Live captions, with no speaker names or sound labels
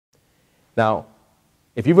Now,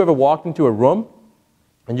 if you've ever walked into a room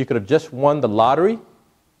and you could have just won the lottery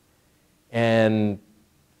and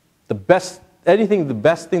the best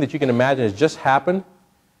thing that you can imagine has just happened,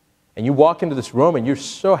 and you walk into this room and you're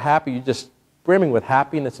so happy, you're just brimming with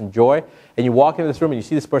happiness and joy, and you walk into this room and you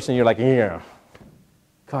see this person and you're like, yeah,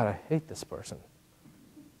 God, I hate this person.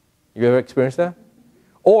 You ever experienced that?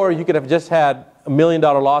 Or you could have just had $1 million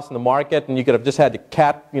loss in the market, and you could have just had the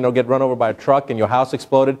cat, get run over by a truck and your house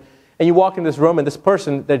exploded, and you walk into this room and this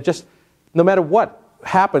person, they're just, no matter what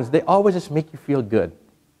happens, they always just make you feel good.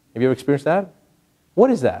 Have you ever experienced that? What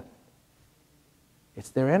is that? It's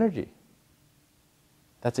their energy.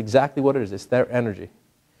 That's exactly what it is. It's their energy.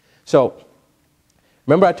 So,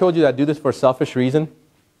 remember I told you that I do this for a selfish reason?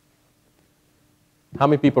 How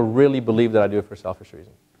many people really believe that I do it for a selfish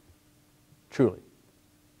reason? Truly.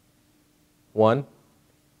 1,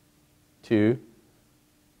 2,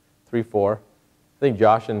 3, 4. I think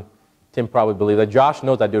Josh and Tim probably believe that. Josh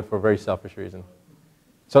knows I do it for a very selfish reason.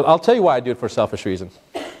 So I'll tell you why I do it for a selfish reason.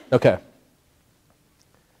 Okay.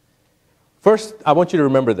 First, I want you to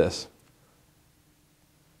remember this.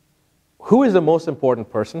 Who is the most important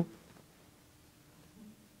person?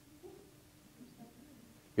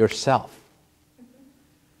 Yourself.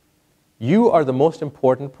 You are the most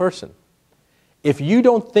important person. If you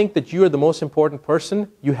don't think that you are the most important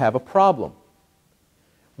person, you have a problem.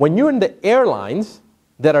 When you're in the airlines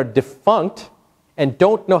that are defunct and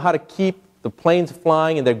don't know how to keep the planes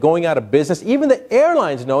flying and they're going out of business, even the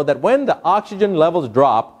airlines know that when the oxygen levels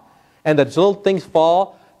drop and the little things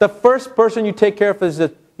fall, the first person you take care of is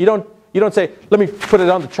that you don't say, let me put it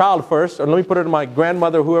on the child first, or let me put it on my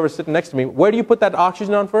grandmother, whoever's sitting next to me. Where do you put that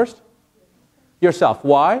oxygen on first? Yourself.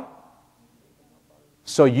 Why?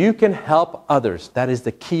 So you can help others. That is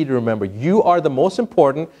the key to remember. You are the most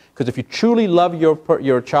important, because if you truly love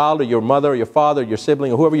your child or your mother or your father or your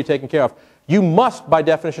sibling or whoever you're taking care of, you must, by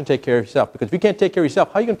definition, take care of yourself. Because if you can't take care of yourself,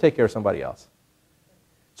 how are you going to take care of somebody else?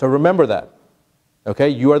 So remember that. Okay?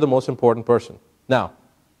 You are the most important person. Now,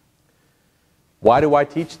 why do I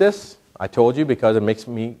teach this? I told you, because it makes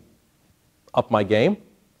me up my game.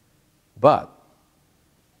 But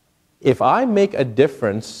if I make a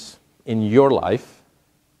difference in your life,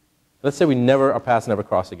 let's say our paths never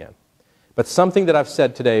cross again, but something that I've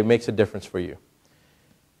said today makes a difference for you.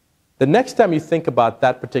 The next time you think about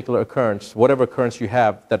that particular occurrence, whatever occurrence you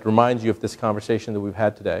have that reminds you of this conversation that we've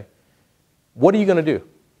had today, what are you going to do?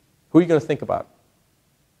 Who are you going to think about?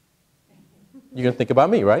 You're going to think about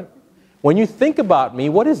me, right? When you think about me,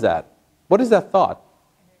 what is that? What is that thought?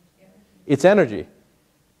 It's energy.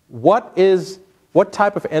 What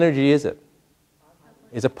type of energy is it?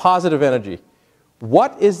 It's a positive energy.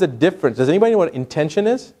 What is the difference? Does anybody know what intention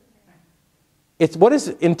is? What is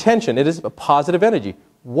intention? It is a positive energy.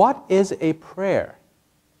 What is a prayer?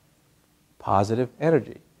 Positive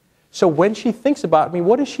energy. So when she thinks about me,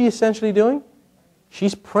 what is she essentially doing?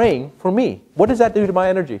 She's praying for me. What does that do to my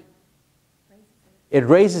energy? It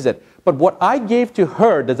raises it. But what I gave to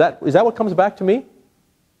her, is that what comes back to me?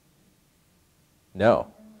 No.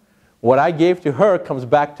 What I gave to her comes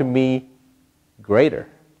back to me greater,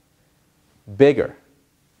 bigger,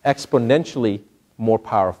 exponentially more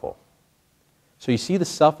powerful. So you see the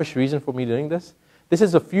selfish reason for me doing this? This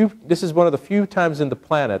is one of the few times in the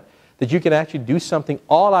planet that you can actually do something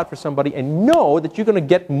all out for somebody and know that you're going to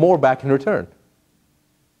get more back in return.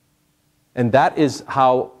 And that is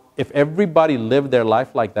how, if everybody lived their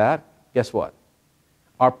life like that, guess what?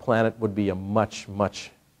 Our planet would be a much,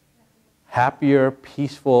 much happier,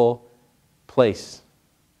 peaceful place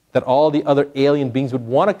that all the other alien beings would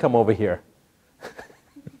want to come over here.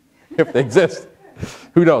 If they exist.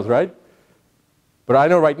 Who knows, right? But I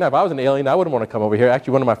know right now, if I was an alien, I wouldn't want to come over here.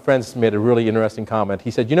 Actually, one of my friends made a really interesting comment.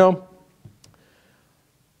 He said, you know,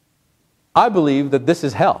 I believe that this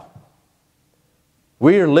is hell.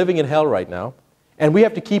 We are living in hell right now, and we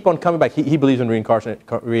have to keep on coming back. He believes in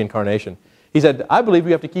reincarnation. He said, I believe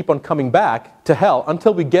we have to keep on coming back to hell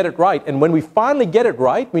until we get it right. And when we finally get it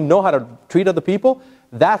right, we know how to treat other people,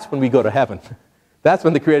 that's when we go to heaven. That's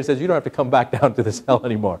when the Creator says, you don't have to come back down to this hell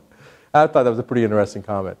anymore. I thought that was a pretty interesting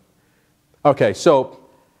comment. Okay, so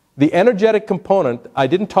the energetic component, I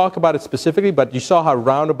didn't talk about it specifically, but you saw how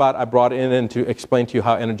roundabout I brought it in to explain to you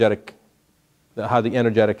how the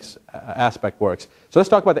energetic aspect works. So let's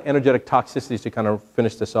talk about the energetic toxicities to kind of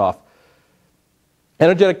finish this off.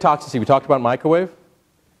 Energetic toxicity, we talked about microwave,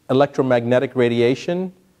 electromagnetic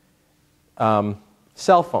radiation,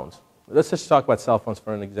 cell phones. Let's just talk about cell phones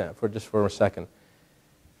for an example, just for a second.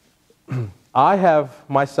 I have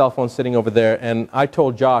my cell phone sitting over there, and I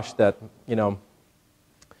told Josh that, you know,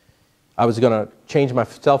 I was going to change my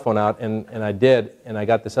cell phone out, and I did, and I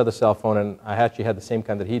got this other cell phone, and I actually had the same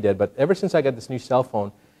kind that he did. But ever since I got this new cell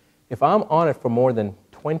phone, if I'm on it for more than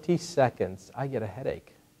 20 seconds, I get a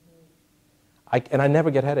headache. And I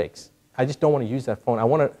never get headaches. I just don't want to use that phone.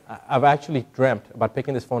 I've actually dreamt about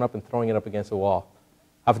picking this phone up and throwing it up against a wall.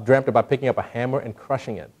 I've dreamt about picking up a hammer and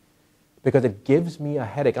crushing it because it gives me a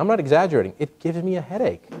headache. I'm not exaggerating. It gives me a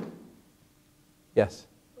headache. Yes?